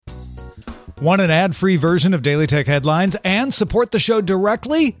Want an ad-free version of Daily Tech Headlines and support the show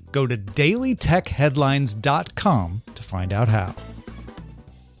directly? Go to dailytechheadlines.com to find out how.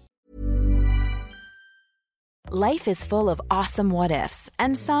 Life is full of awesome what-ifs,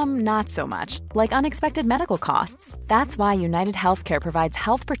 and some not so much, like unexpected medical costs. That's why United Healthcare provides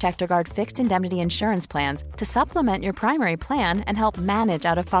Health Protector Guard fixed indemnity insurance plans to supplement your primary plan and help manage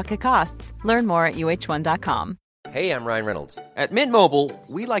out-of-pocket costs. Learn more at uh1.com. Hey, I'm Ryan Reynolds. At Mint Mobile,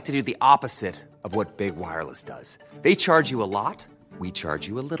 we like to do the opposite of what Big Wireless does. They charge you a lot, we charge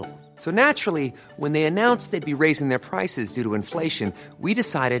you a little. So naturally, when they announced they'd be raising their prices due to inflation, we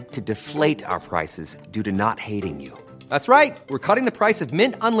decided to deflate our prices due to not hating you. That's right. We're cutting the price of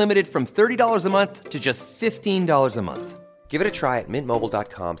Mint Unlimited from $30 a month to just $15 a month. Give it a try at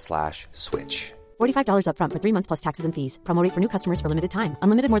mintmobile.com/switch. $45 up front for 3 months plus taxes and fees. Promo rate for new customers for limited time.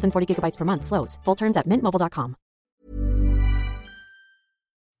 Unlimited more than 40 gigabytes per month. Slows full terms at mintmobile.com.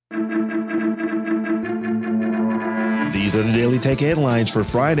 These are the Daily Tech Headlines for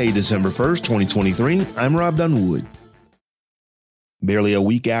Friday, December 1st, 2023. I'm Rob Dunwood. Barely a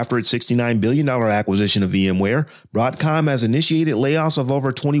week after its $69 billion acquisition of VMware, Broadcom has initiated layoffs of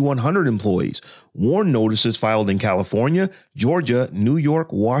over 2,100 employees. Warn notices filed in California, Georgia, New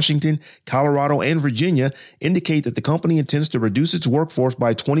York, Washington, Colorado, and Virginia indicate that the company intends to reduce its workforce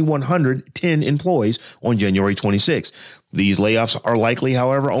by 2,110 employees on January 26. These layoffs are likely,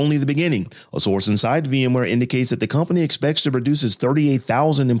 however, only the beginning. A source inside VMware indicates that the company expects to reduce its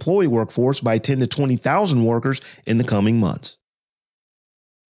 38,000 employee workforce by 10 to 20,000 workers in the coming months.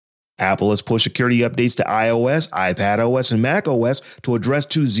 Apple has pushed security updates to iOS, iPadOS, and macOS to address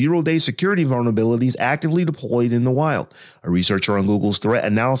 2 zero-day security vulnerabilities actively deployed in the wild. A researcher on Google's threat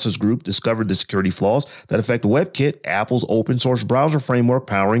analysis group discovered the security flaws that affect WebKit, Apple's open-source browser framework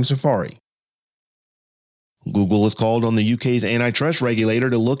powering Safari. Google has called on the UK's antitrust regulator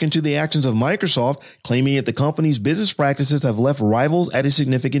to look into the actions of Microsoft, claiming that the company's business practices have left rivals at a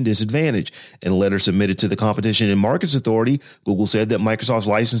significant disadvantage. In a letter submitted to the Competition and Markets Authority, Google said that Microsoft's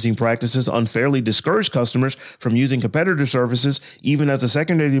licensing practices unfairly discourage customers from using competitor services, even as a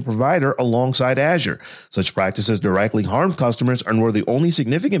secondary provider alongside Azure. Such practices directly harmed customers and were the only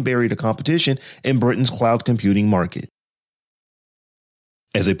significant barrier to competition in Britain's cloud computing market.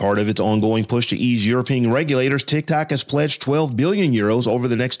 As a part of its ongoing push to ease European regulators, TikTok has pledged 12 billion euros over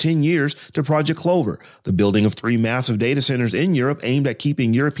the next 10 years to Project Clover, the building of 3 massive data centers in Europe aimed at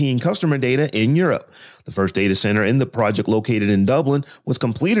keeping European customer data in Europe. The first data center in the project, located in Dublin, was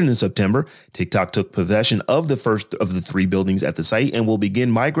completed in September. TikTok took possession of the first of the 3 buildings at the site and will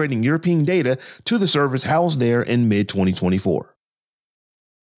begin migrating European data to the servers housed there in mid-2024.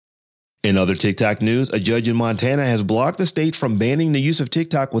 In other TikTok news, a judge in Montana has blocked the state from banning the use of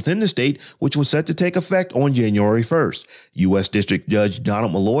TikTok within the state, which was set to take effect on January 1st. U.S. District Judge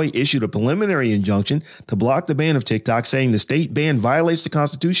Donald Malloy issued a preliminary injunction to block the ban of TikTok, saying the state ban violates the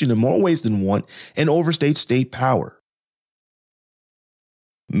Constitution in more ways than one and overstates state power.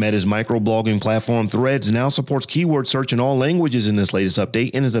 Meta's microblogging platform Threads now supports keyword search in all languages in this latest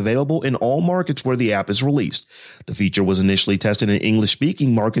update and is available in all markets where the app is released. The feature was initially tested in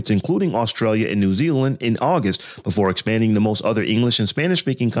English-speaking markets, including Australia and New Zealand, in August, before expanding to most other English and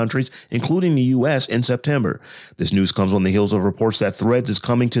Spanish-speaking countries, including the U.S., in September. This news comes on the heels of reports that Threads is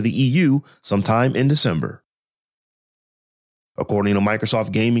coming to the EU sometime in December. According to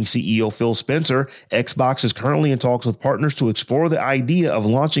Microsoft Gaming CEO Phil Spencer, Xbox is currently in talks with partners to explore the idea of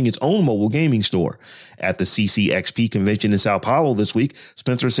launching its own mobile gaming store. At the CCXP convention in Sao Paulo this week,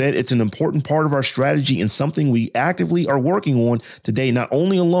 Spencer said it's an important part of our strategy and something we actively are working on today, not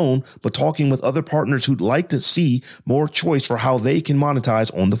only alone, but talking with other partners who'd like to see more choice for how they can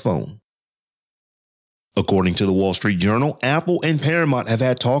monetize on the phone. According to the Wall Street Journal, Apple and Paramount have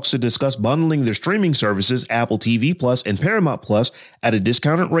had talks to discuss bundling their streaming services, Apple TV Plus and Paramount Plus, at a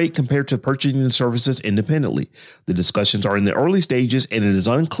discounted rate compared to purchasing the services independently. The discussions are in the early stages, and it is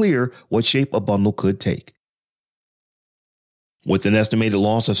unclear what shape a bundle could take. With an estimated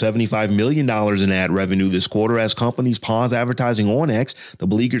loss of $75 million in ad revenue this quarter as companies pause advertising on X, the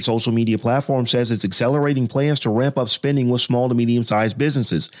beleaguered social media platform says it's accelerating plans to ramp up spending with small to medium-sized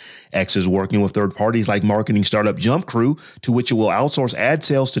businesses. X is working with third parties like marketing startup Jump Crew, to which it will outsource ad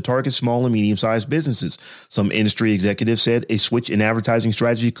sales to target small and medium-sized businesses. Some industry executives said a switch in advertising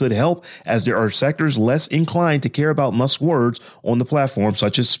strategy could help, as there are sectors less inclined to care about must words on the platform,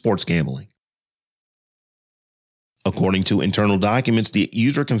 such as sports gambling. According to internal documents, the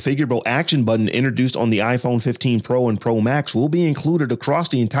user configurable action button introduced on the iPhone 15 Pro and Pro Max will be included across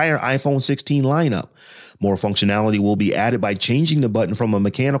the entire iPhone 16 lineup. More functionality will be added by changing the button from a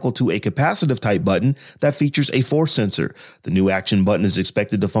mechanical to a capacitive type button that features a force sensor. The new action button is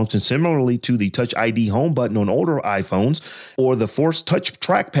expected to function similarly to the Touch ID home button on older iPhones or the Force Touch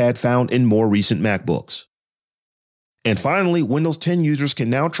trackpad found in more recent MacBooks. And finally, Windows 10 users can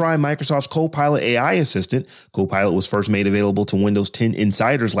now try Microsoft's Copilot AI assistant. Copilot was first made available to Windows 10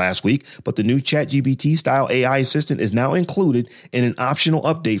 insiders last week, but the new ChatGPT-style AI assistant is now included in an optional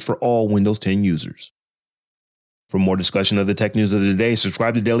update for all Windows 10 users. For more discussion of the tech news of the day,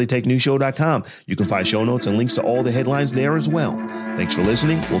 subscribe to dailytechnewsshow.com. You can find show notes and links to all the headlines there as well. Thanks for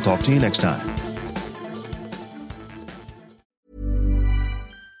listening. We'll talk to you next time.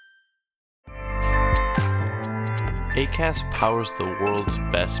 Acast powers the world's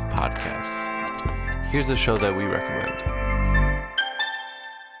best podcasts. Here's a show that we recommend.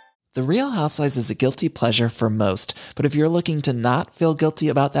 The Real Housewives is a guilty pleasure for most, but if you're looking to not feel guilty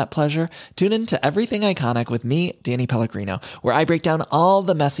about that pleasure, tune in to Everything Iconic with me, Danny Pellegrino, where I break down all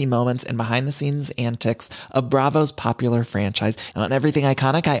the messy moments and behind-the-scenes antics of Bravo's popular franchise. And on Everything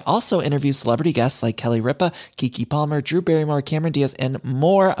Iconic, I also interview celebrity guests like Kelly Ripa, Keke Palmer, Drew Barrymore, Cameron Diaz, and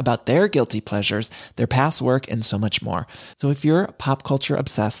more about their guilty pleasures, their past work, and so much more. So if you're pop culture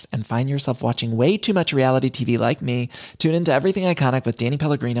obsessed and find yourself watching way too much reality TV like me, tune in to Everything Iconic with Danny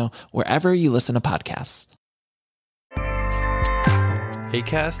Pellegrino, wherever you listen to podcasts.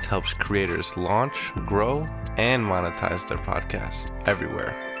 Acast helps creators launch, grow, and monetize their podcasts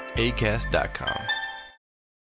everywhere. Acast.com.